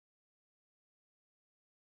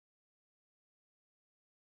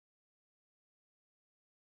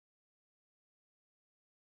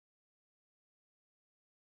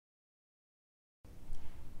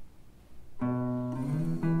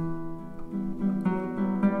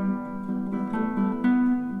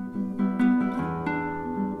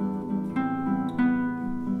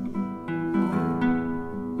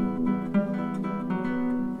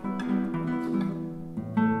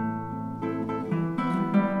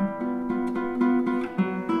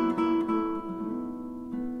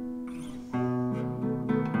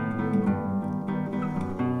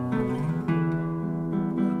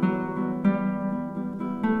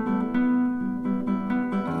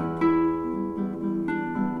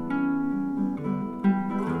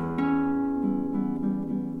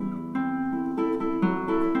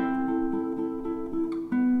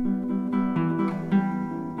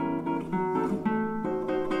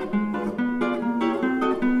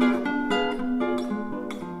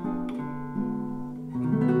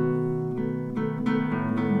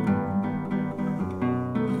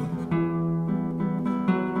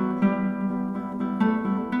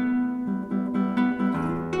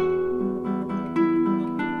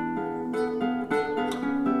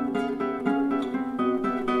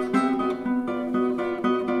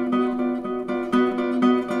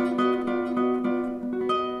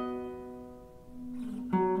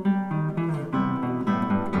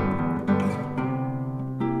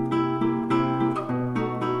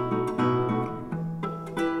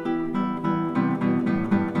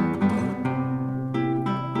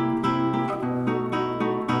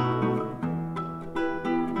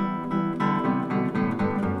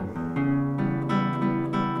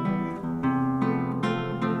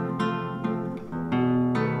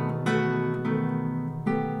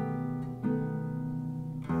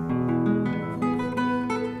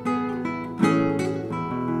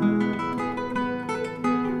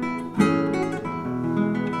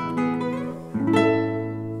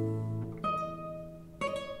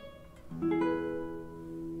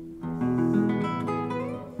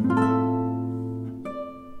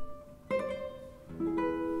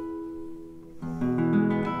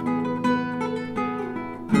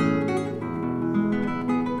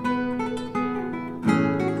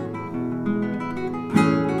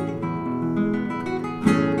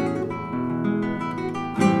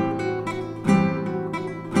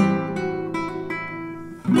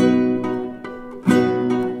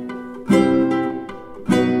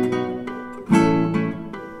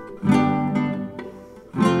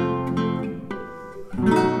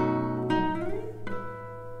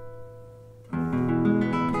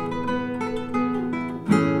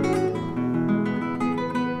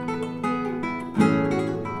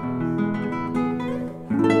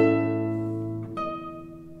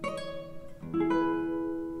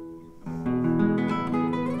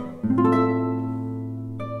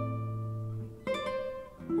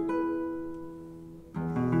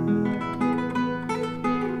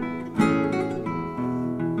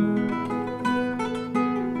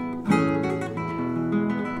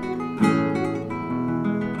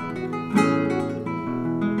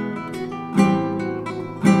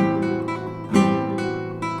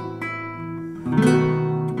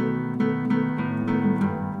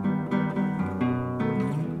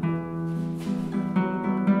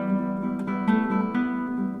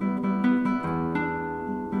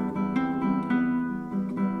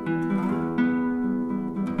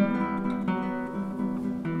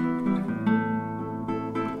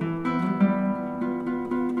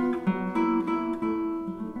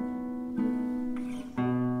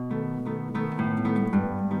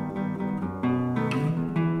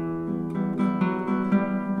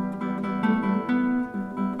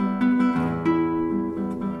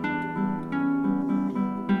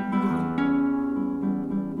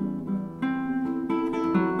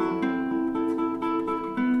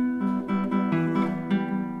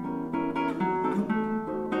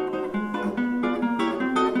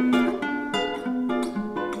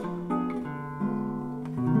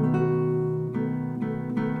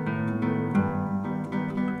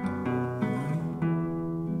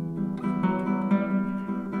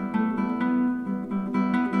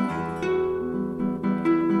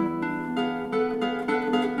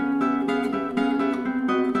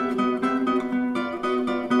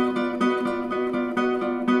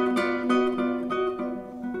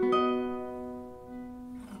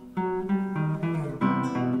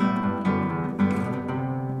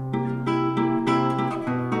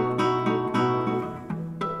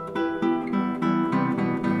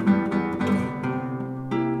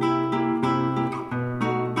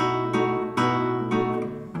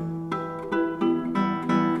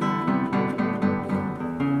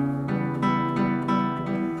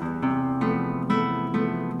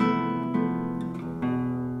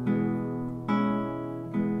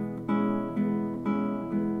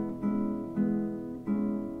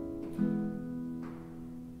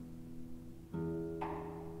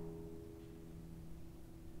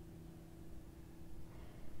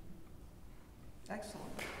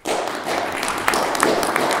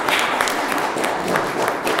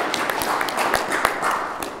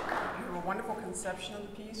conception of the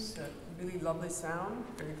piece? Really lovely sound,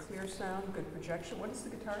 very clear sound, good projection. What is the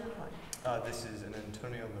guitar you're playing? This is an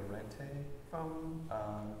Antonio Lorente. From?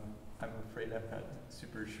 I'm afraid I'm not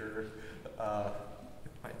super sure.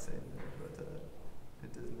 It might say in there, but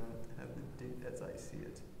it does not have the date as I see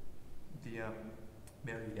it. The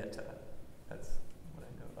Marietta. That's what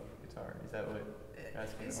I know about the guitar. Is that what you're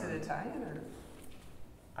asking? Is it Italian or?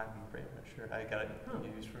 I'm afraid I'm not sure. I got it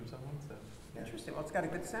used from someone, so. Yeah. Interesting. Well, it's got a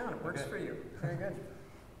good sound. It works for you. Very good.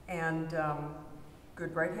 And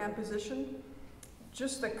good right hand position.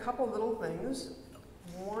 Just a couple little things.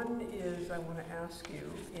 One is I want to ask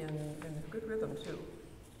you in good rhythm too.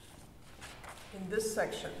 In this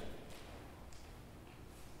section.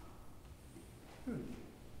 I've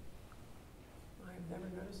never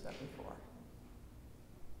noticed that before.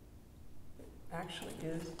 It actually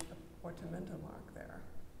is a portamento mark there.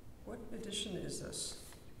 What edition is this?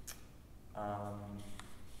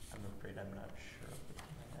 I'm afraid I'm not sure off the top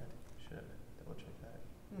of my head. Should double check that.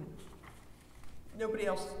 Nobody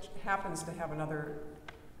else happens to have another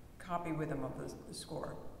copy with them of the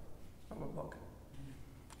score from a book.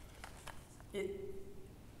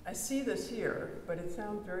 I see this here, but it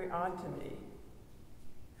sounds very odd to me.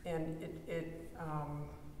 And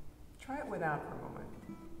try it without for a moment.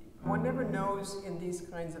 One never knows in these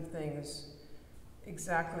kinds of things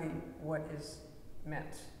exactly what is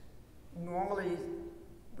meant. Normally,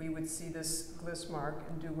 we would see this gliss mark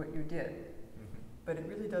and do what you did, but it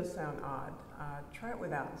really does sound odd. Try it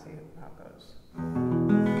without and see how it goes.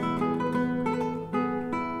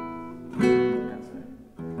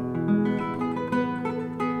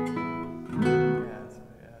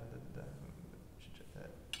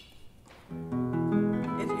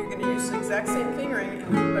 You're going to use the exact same fingering,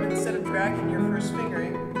 but instead of dragging your first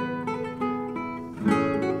fingering,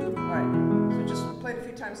 play it a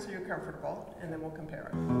few times till you're comfortable, and then we'll compare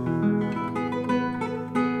it.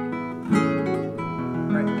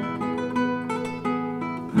 Right.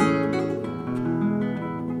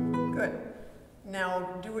 Good.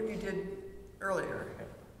 Now do what you did earlier.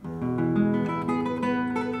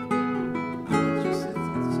 It's just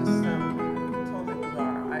totally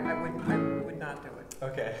bizarre. I would not do it.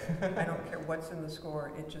 Okay. I don't care what's in the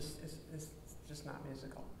score. It just is just not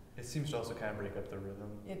musical. It seems to also kind of break up the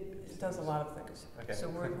rhythm. It does a lot of things. Okay. So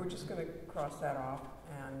we're just going to cross that off.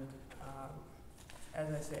 And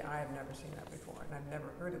as I say, I have never seen that before, and I've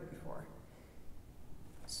never heard it before.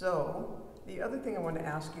 So the other thing I want to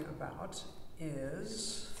ask you about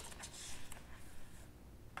is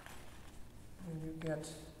when you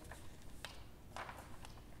get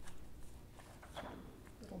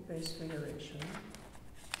little bass figuration.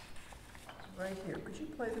 It's right here. Could you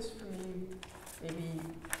play this for me? Maybe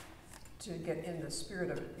to get in the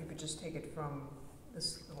spirit of it, you could just take it from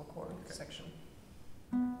this little chord section.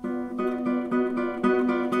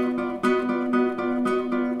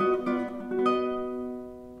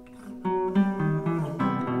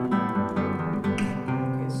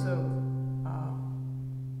 Okay, so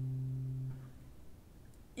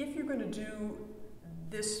if you're going to do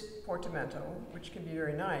this portamento, which can be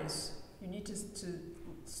very nice, you need to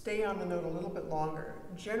stay on the note a little bit longer.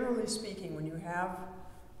 Generally speaking, when you have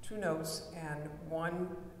two notes and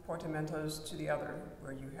one portamentos to the other,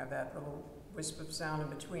 where you have that little wisp of sound in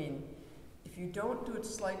between, if you don't do a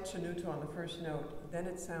slight tenuto on the first note, then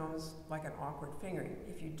it sounds like an awkward fingering.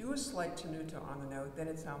 If you do a slight tenuto on the note, then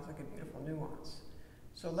it sounds like a beautiful nuance.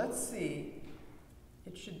 So let's see,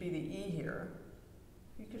 it should be the E here.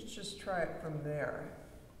 You could just try it from there.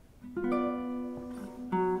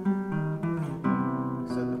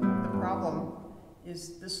 Problem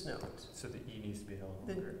is this note. So the E needs to be held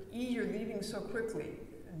The longer. E you're leaving so quickly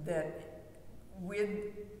that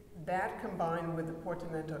with that combined with the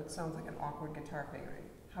portamento, it sounds like an awkward guitar fingering.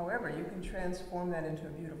 However, you can transform that into a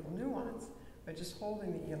beautiful nuance by just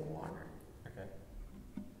holding the E a little longer. Okay.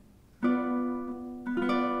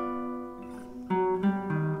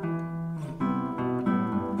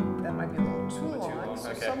 That might be a little too long, so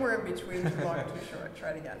okay. somewhere in between too long and too short. Try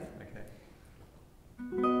it again. Okay.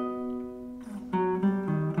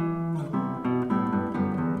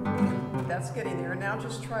 That's getting there. Now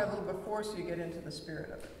just try a little before so you get into the spirit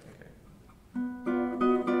of it. Okay.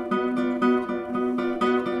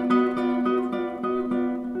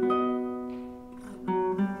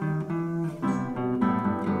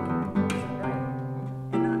 Right.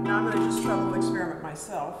 And now I'm going to just try a little experiment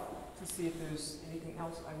myself to see if there's anything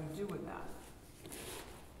else I would do with that.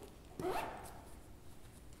 I'm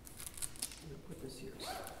going to put this here.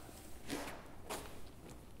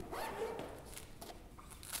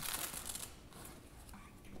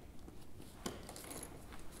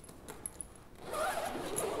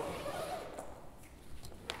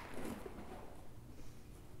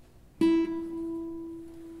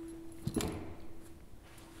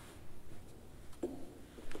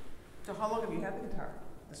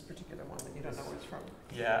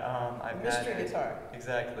 string guitar?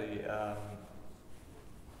 Exactly.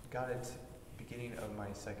 Got it beginning of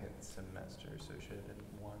my second semester, so it should have been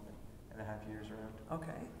 1.5 years around.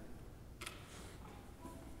 Okay.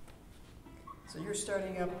 So you're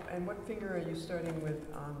starting up, and what finger are you starting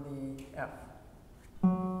with on the F?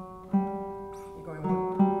 You're going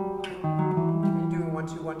are you doing 1,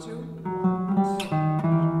 2, 1, 2?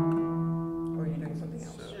 Or are you doing something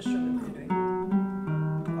else? Just show me what you're doing.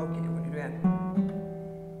 Okay, what are you doing?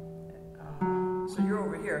 So you're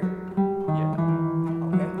over here. Yeah.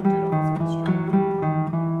 Okay. Do it on the 3 string.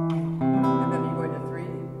 And then you're going to 3.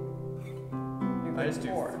 You're I going just to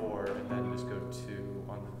do 4. 4 and then just go 2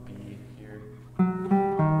 on the B here.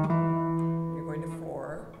 You're going to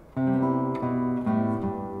 4.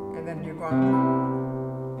 And then you're going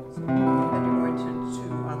so, and then you're going to 2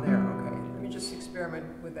 on there. Okay. Let me just experiment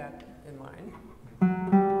with that in mind.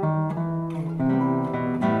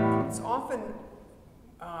 It's often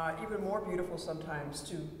even more beautiful sometimes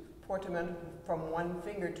to portamento from one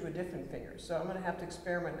finger to a different finger. So I'm going to have to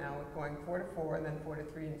experiment now with going 4 to 4 and then 4 to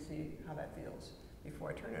 3 and see how that feels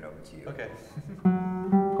before I turn it over to you. Okay.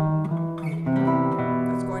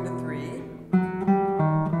 That's going to 3.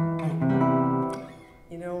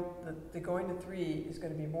 You know, the going to 3 is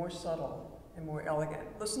going to be more subtle and more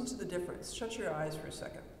elegant. Listen to the difference. Shut your eyes for a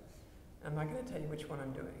second. I'm not going to tell you which one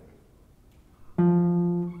I'm doing.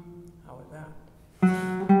 How was that?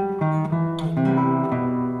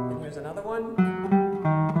 And here's another one.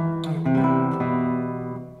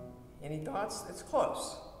 Any thoughts? It's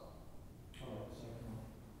close.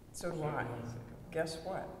 So do I. Guess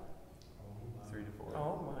what? 3 to 4.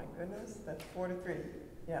 Oh my goodness, that's 4 to 3.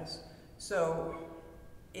 Yes. So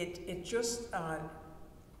it just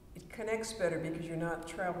it connects better because you're not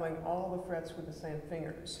traveling all the frets with the same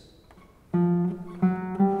fingers.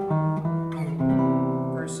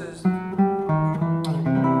 Versus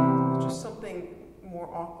just something more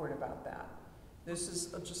awkward about that. This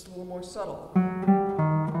is just a little more subtle.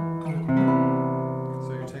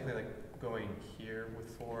 So you're technically like going here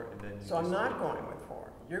with 4 and then you So I'm not going with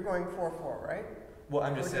 4. You're going 4/4, right? Well,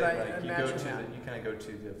 I'm just Or did saying, I like, you imagine kind of go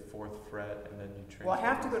to the 4th fret and then you transfer. Well, I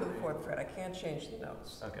have to go to the 4th fret. I can't change the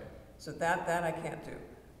notes. Okay. So that I can't do.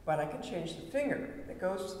 But I can change the finger that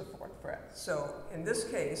goes to the 4th fret. So in this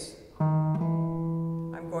case,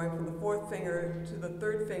 I'm going from the 4th finger to the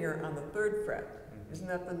 3rd finger on the 3rd fret. Mm-hmm. Isn't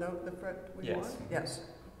that the note, the fret we want? Yes.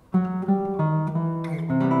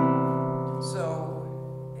 So,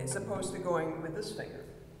 as opposed to going with this finger.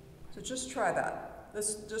 So just try that.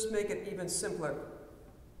 Let's just make it even simpler.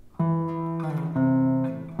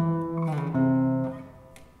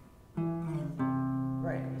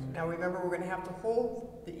 Right. Now remember, we're going to have to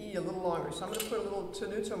hold the E a little longer. So I'm going to put a little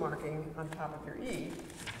tenuto marking on top of your E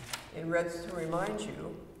in red to remind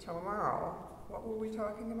you tomorrow. What were we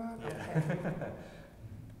talking about? Yeah. Okay.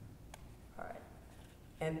 All right.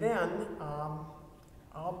 And then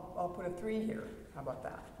I'll put a 3 here. How about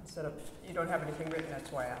that? Instead of, you don't have anything written,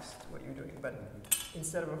 that's why I asked what you're doing. But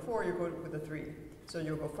instead of a 4, you go with a 3. So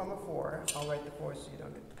you'll go from a 4. I'll write the 4 so you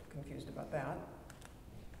don't get confused about that.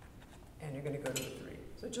 And you're going to go to the 3.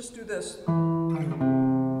 So just do this. Good.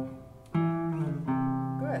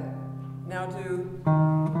 Now do.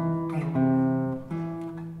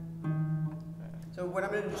 So what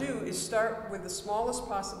I'm going to do is start with the smallest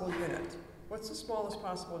possible unit. What's the smallest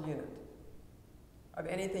possible unit of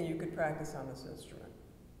anything you could practice on this instrument?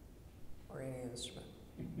 Or any instrument?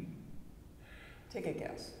 Take a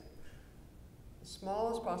guess. The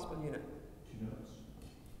smallest possible unit. 2 notes.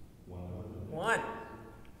 1 note. 1.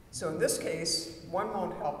 So in this case, 1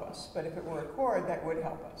 won't help us, but if it were a chord, that would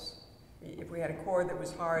help us. If we had a chord that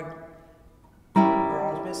was hard, or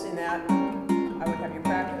I was missing that, I would have you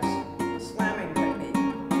practice the slamming technique.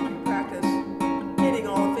 You practice hitting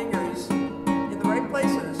all the fingers in the right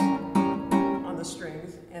places on the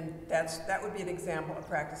strings, and that would be an example of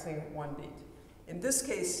practicing 1 beat. In this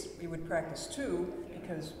case, we would practice 2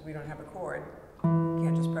 because we don't have a chord. You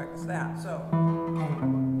can't just practice that. So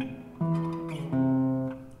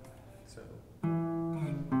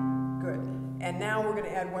good. And now we're going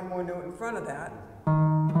to add 1 more note in front of that.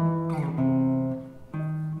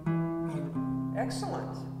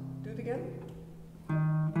 Excellent. Do it again.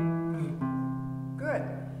 Good.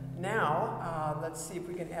 Now, let's see if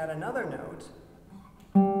we can add another note.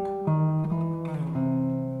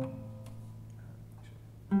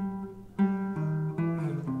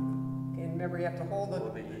 Okay, and remember you have to hold the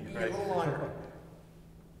E a little longer.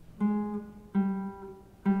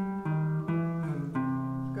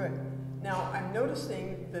 Good. Now, I'm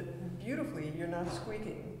noticing that beautifully you're not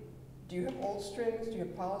squeaking. Do you have old strings? Do you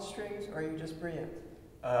have polished strings? Or are you just brilliant?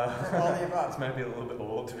 Or all the above? This might be a little bit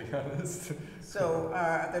old, to be honest. So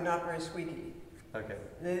they're not very squeaky. Okay.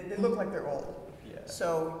 They look like they're old. Yeah.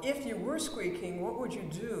 So if you were squeaking, what would you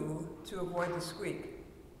do to avoid the squeak?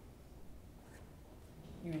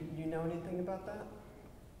 You know anything about that?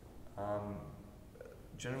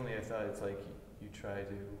 Generally, I thought it's like you try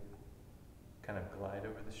to kind of glide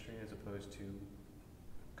over the string as opposed to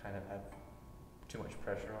kind of have too much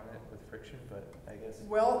pressure on it with friction, but I guess.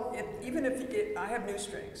 Well, even if I have new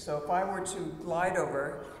strings, so if I were to glide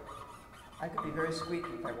over, I could be very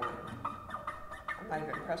squeaky if I wanted. I'm not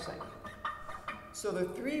even pressing. So there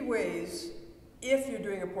are three ways, if you're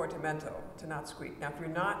doing a portamento, to not squeak. Now, if you're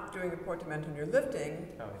not doing a portamento and you're lifting,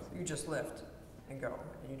 you just lift and go,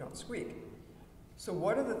 and you don't squeak. So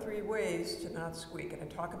what are the three ways to not squeak? And I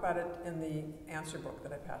talk about it in the answer book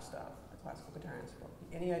that I passed out, the classical guitar answer book.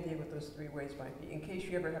 Any idea what those three ways might be, in case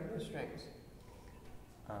you ever have new strings?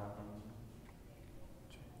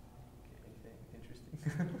 Anything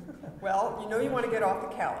interesting? Well, you know you want to get off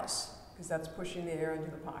the callus, because that's pushing the air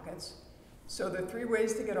into the pockets. So there are three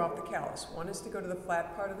ways to get off the callus. One is to go to the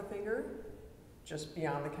flat part of the finger, just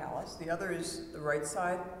beyond the callus. The other is the right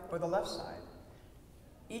side or the left side.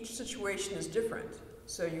 Each situation is different,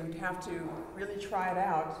 so you'd have to really try it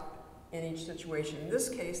out in each situation. In this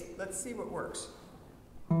case, let's see what works.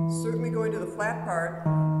 Certainly going to the flat part.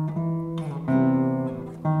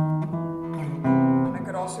 I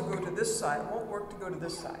could also go to this side. It won't work to go to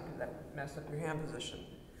this side because that would mess up your hand position.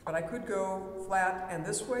 But I could go flat and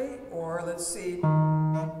this way, or let's see, I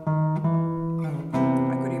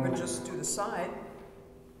could even just do the side.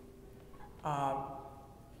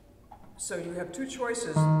 So you have two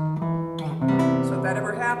choices. So if that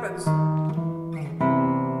ever happens,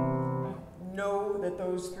 know that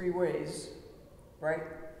those three ways, right,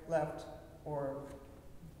 left, or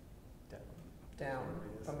down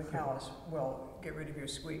from the callus, will get rid of your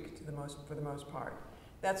squeak for the most part.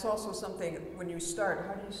 That's also something, when you start,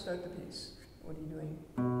 how do you start the piece? What are you doing?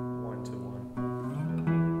 1 to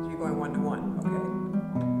 1. So you're going 1 to 1, okay.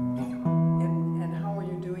 And how are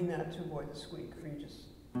you doing that to avoid the squeak? Or you just...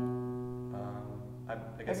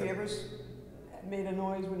 I guess have you ever made a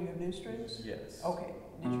noise when you have new strings? Yes. Okay.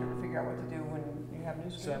 Did you ever figure out what to do when you have new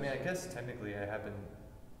strings? So I mean, I guess technically I have been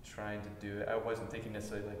trying to do it. I wasn't thinking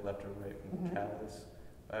necessarily like left or right from the callus.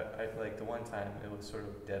 I like the one time it was sort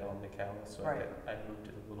of dead on the callus, so right. I moved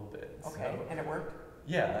it a little bit. Okay, so, and it worked?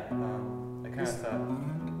 Yeah, I kind of thought,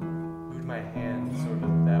 moved my hand sort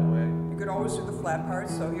of that way. You could always do the flat part,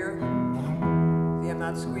 so here, see I'm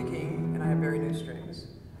not squeaking, and I have very new strings.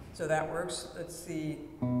 So that works. Let's see,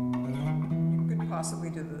 you could possibly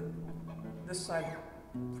do this side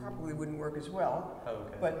probably wouldn't work as well. Oh,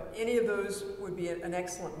 okay. But any of those would be an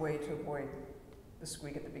excellent way to avoid the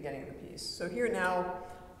squeak at the beginning of the piece. So here now,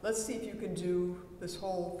 let's see if you can do this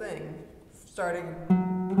whole thing, starting.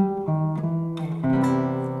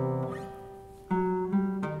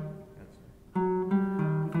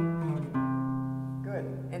 Good.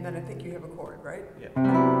 And then I think you have a chord, right? Yeah.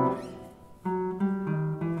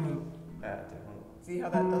 See how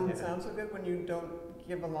that doesn't sound so good when you don't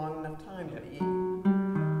give a long enough time to the E?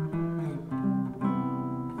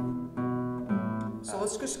 So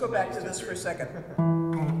let's just go back to this for a second.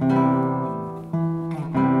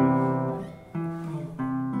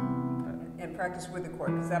 And practice with the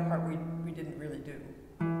chord, because that part we didn't really do.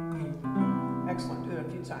 Excellent. Do it a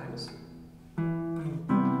few times.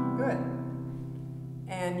 Good.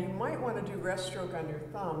 And you might want to do rest stroke on your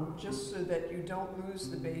thumb just so that you don't lose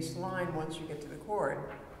the bass line once you get to the chord.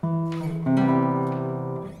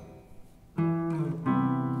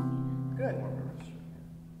 Good.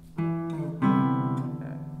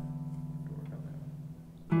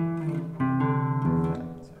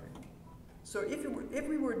 So if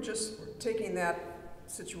we were just taking that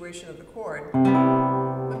situation of the chord,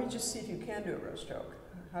 let me just see if you can do a rest stroke.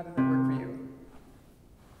 How did that work for you?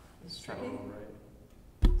 It's tricky? Right.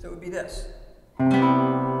 So it would be this. A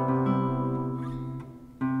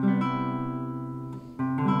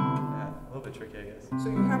little bit tricky, I guess. So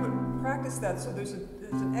you haven't practiced that, so there's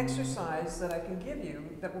an exercise that I can give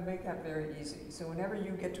you that will make that very easy. So whenever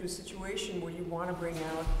you get to a situation where you want to bring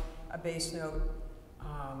out a bass note,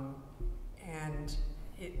 and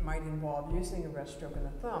it might involve using a rest stroke in the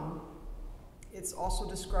thumb, it's also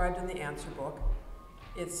described in the answer book.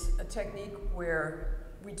 It's a technique where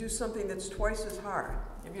we do something that's twice as hard.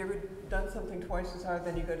 Have you ever done something twice as hard,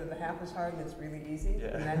 then you go to the half as hard and it's really easy?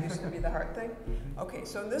 Yeah. And that used to be the hard thing? Okay,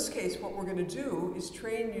 so in this case, what we're going to do is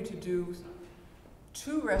train you to do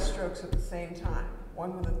 2 rest strokes at the same time,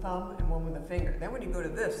 one with a thumb and one with a finger. Then when you go to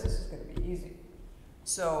this is going to be easy.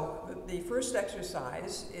 So the first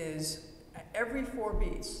exercise is every 4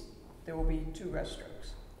 beats, there will be 2 rest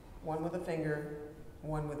strokes. One with a finger,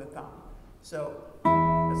 one with a thumb. So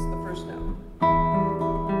that's the first note.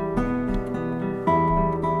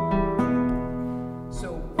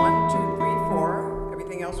 So 1, 2, 3, 4.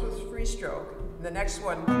 Everything else was free stroke. And the next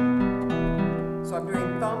one, so I'm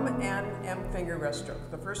doing thumb and M finger rest stroke.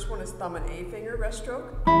 The first one is thumb and A finger rest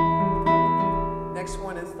stroke. Next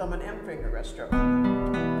one is thumb and M finger rest stroke.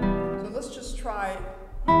 So let's just try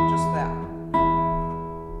just that.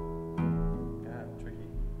 Yeah, tricky.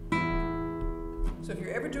 So if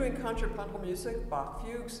you're ever doing contrapuntal music, Bach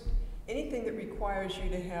fugues, anything that requires you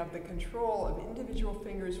to have the control of individual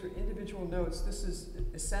fingers for individual notes, this is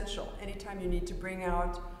essential. Anytime you need to bring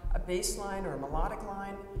out a bass line or a melodic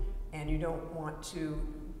line and you don't want to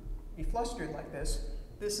be flustered like this,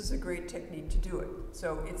 this is a great technique to do it.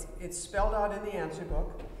 So it's spelled out in the answer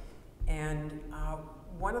book, and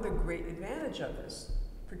one other great advantage of this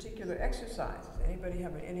particular exercise, does anybody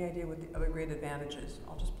have any idea what the other great advantage is?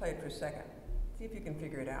 I'll just play it for a second. See if you can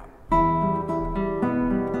figure it out.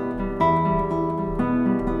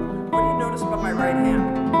 What do you notice about my right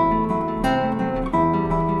hand?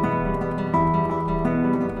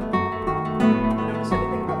 Notice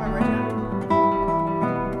anything about my right hand?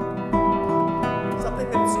 Something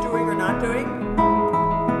that it's doing or not doing?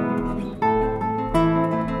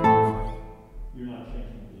 You're not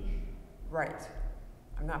changing position. Right.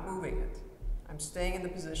 I'm not moving it. I'm staying in the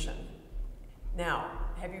position. Now,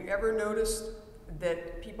 have you ever noticed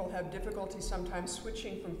that people have difficulty sometimes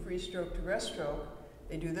switching from free stroke to rest stroke?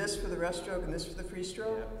 They do this for the rest stroke and this for the free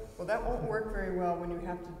stroke. Yeah. Well, that won't work very well when you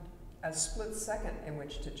have to a split second in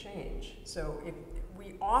which to change. So if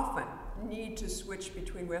we often need to switch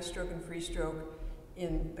between rest stroke and free stroke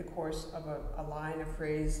in the course of a line, a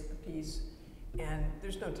phrase, a piece, and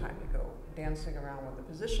there's no time to go dancing around with the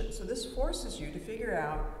position. So this forces you to figure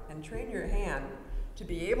out and train your hand to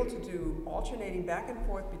be able to do alternating back and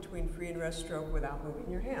forth between free and rest stroke without moving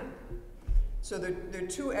your hand. So there are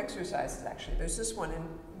 2 exercises actually. There's this one, and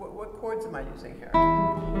what chords am I using here?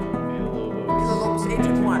 Villa-Lobos 8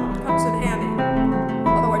 and 1 comes in handy.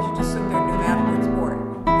 Otherwise you just sit there and do that and it's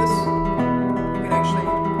boring. This, you can actually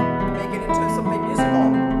make it into something musical.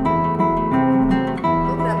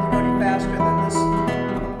 Doesn't have to go any faster than this.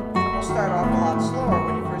 We'll start off a lot slower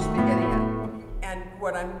when you first begin it. And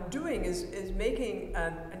what I'm doing is making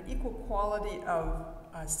an equal quality of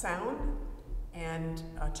sound and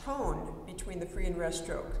tone between the free and rest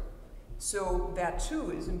stroke. So that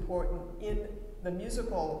too is important in the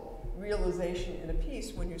musical realization in a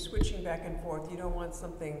piece. When you're switching back and forth, you don't want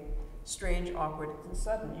something strange, awkward, and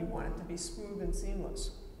sudden. You want it to be smooth and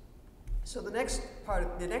seamless. So the next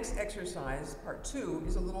exercise, part 2,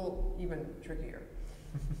 is a little even trickier.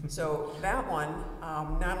 So that one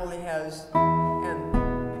not only has, and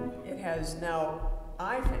it has now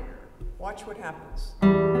I finger. Watch what happens.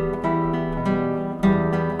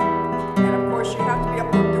 And of course you have to be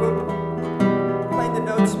able to do it, playing the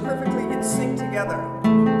notes perfectly in sync together.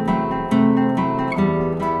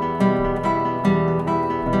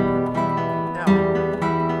 Now,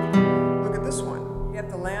 look at this one. You have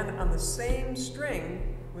to land on the same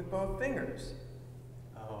string with both fingers.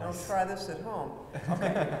 Don't try this at home.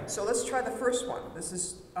 Okay, so let's try the first one. This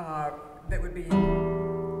is, that would be the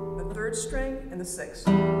 3rd string and the 6th.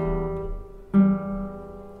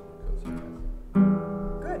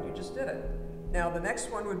 Good, you just did it. Now the next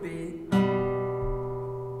one would be,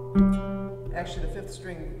 actually the 5th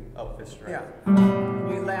string. Oh, 5th string. Yeah,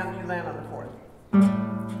 you land on the 4th.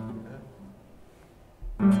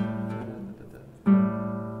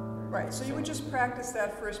 Right, so you would just practice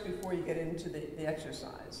that first before you get into the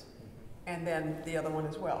exercise, and then the other one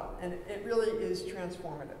as well. And it really is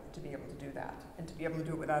transformative to be able to do that, and to be able to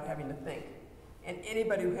do it without having to think. And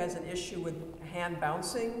anybody who has an issue with hand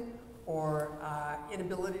bouncing or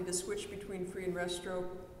inability to switch between free and rest stroke,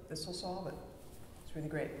 this will solve it. It's really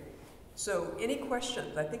great. So any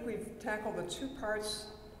questions? I think we've tackled the 2 parts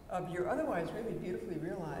of your otherwise really beautifully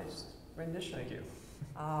realized rendition. Thank you.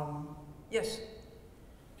 Yes?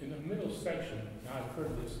 In the middle section, now I've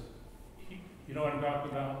heard this, you know what I'm talking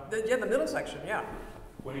about? The middle section, yeah.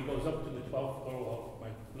 When he goes up to the 12th, my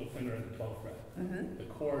little finger in the 12th fret, the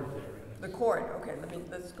chord there. The chord, okay,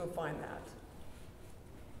 let's go find that.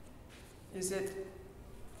 Is it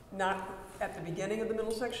not at the beginning of the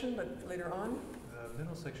middle section, but later on? The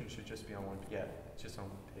middle section should just be on one, yeah, it's just on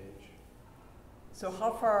one page. So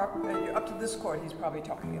how far up? You're up to this chord he's probably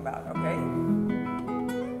talking about, okay?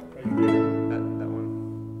 Right there. That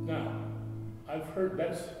one. Now, I've heard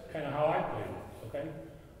that's kind of how I played it, okay?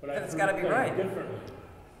 But Then I've it's heard gotta it be played right. differently,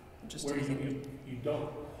 Just where easy. you don't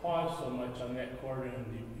pause so much on that chord and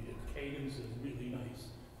it cadence is really nice.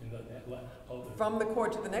 In From the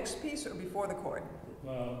chord to the next piece or before the chord?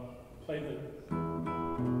 Play the...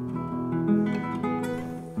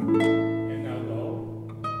 And now go.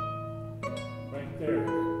 Right there.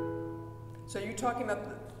 So you're talking about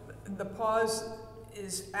the pause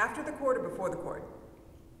is after the chord or before the chord?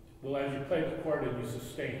 Well, as you play the chord and you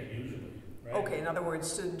sustain it usually, right? Okay, in other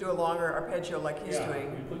words, to do a longer arpeggio like he's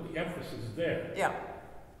doing. Yeah, you put the emphasis there. Yeah.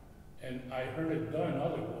 And I heard it done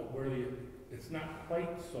where it's not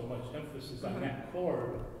quite so much emphasis on that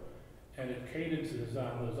chord, and it cadences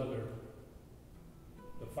on those other,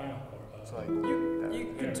 the final chord. It's like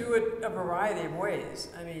You could do it a variety of ways.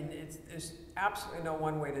 I mean, there's absolutely no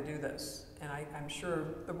one way to do this. And I'm sure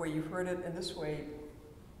the way you've heard it and this way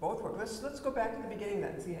both work. Let's go back to the beginning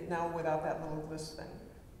then. See, now without that little list thing,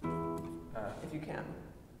 if you can.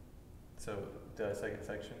 So the second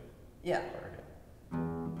section? Yeah. Okay.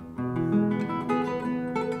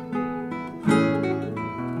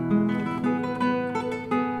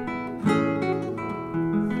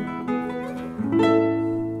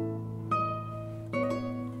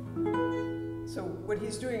 So what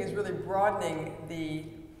he's doing is really broadening the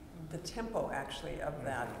tempo, actually, of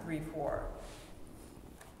that 3/4.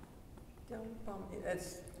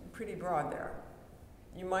 It's pretty broad there.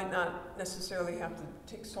 You might not necessarily have to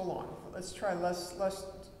take so long. Let's try less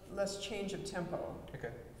change of tempo.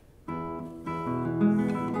 Okay.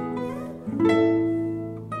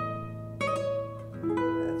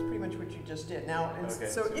 That's pretty much what you just did. Now, Okay.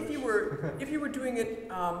 so if you were doing it.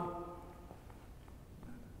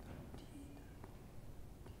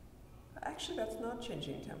 Actually, that's not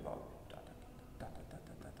changing tempo.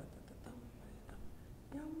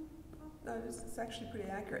 No, it's actually pretty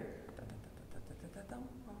accurate.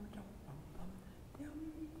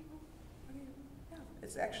 Yeah,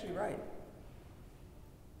 it's actually right.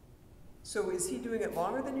 So is he doing it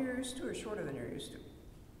longer than you're used to or shorter than you're used to?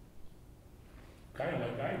 Kind of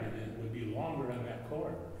like I did, it would be longer on that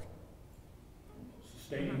chord.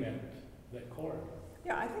 Sustaining that chord.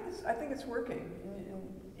 Yeah, I think it's working.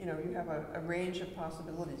 You know, you have a range of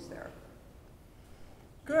possibilities there.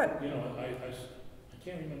 Good. You know, I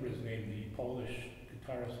can't remember his name, the Polish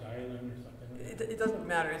guitarist Island or something like that. It doesn't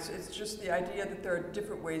matter. It's just the idea that there are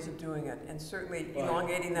different ways of doing it, and certainly Well,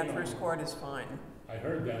 elongating that first chord is fine. I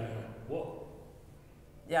heard that and I went, whoa.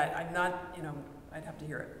 Yeah, I'm not, I'd have to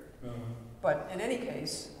hear it. But in any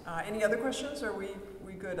case, any other questions? Or are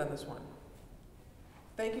we good on this one?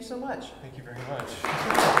 Thank you so much. Thank you very much.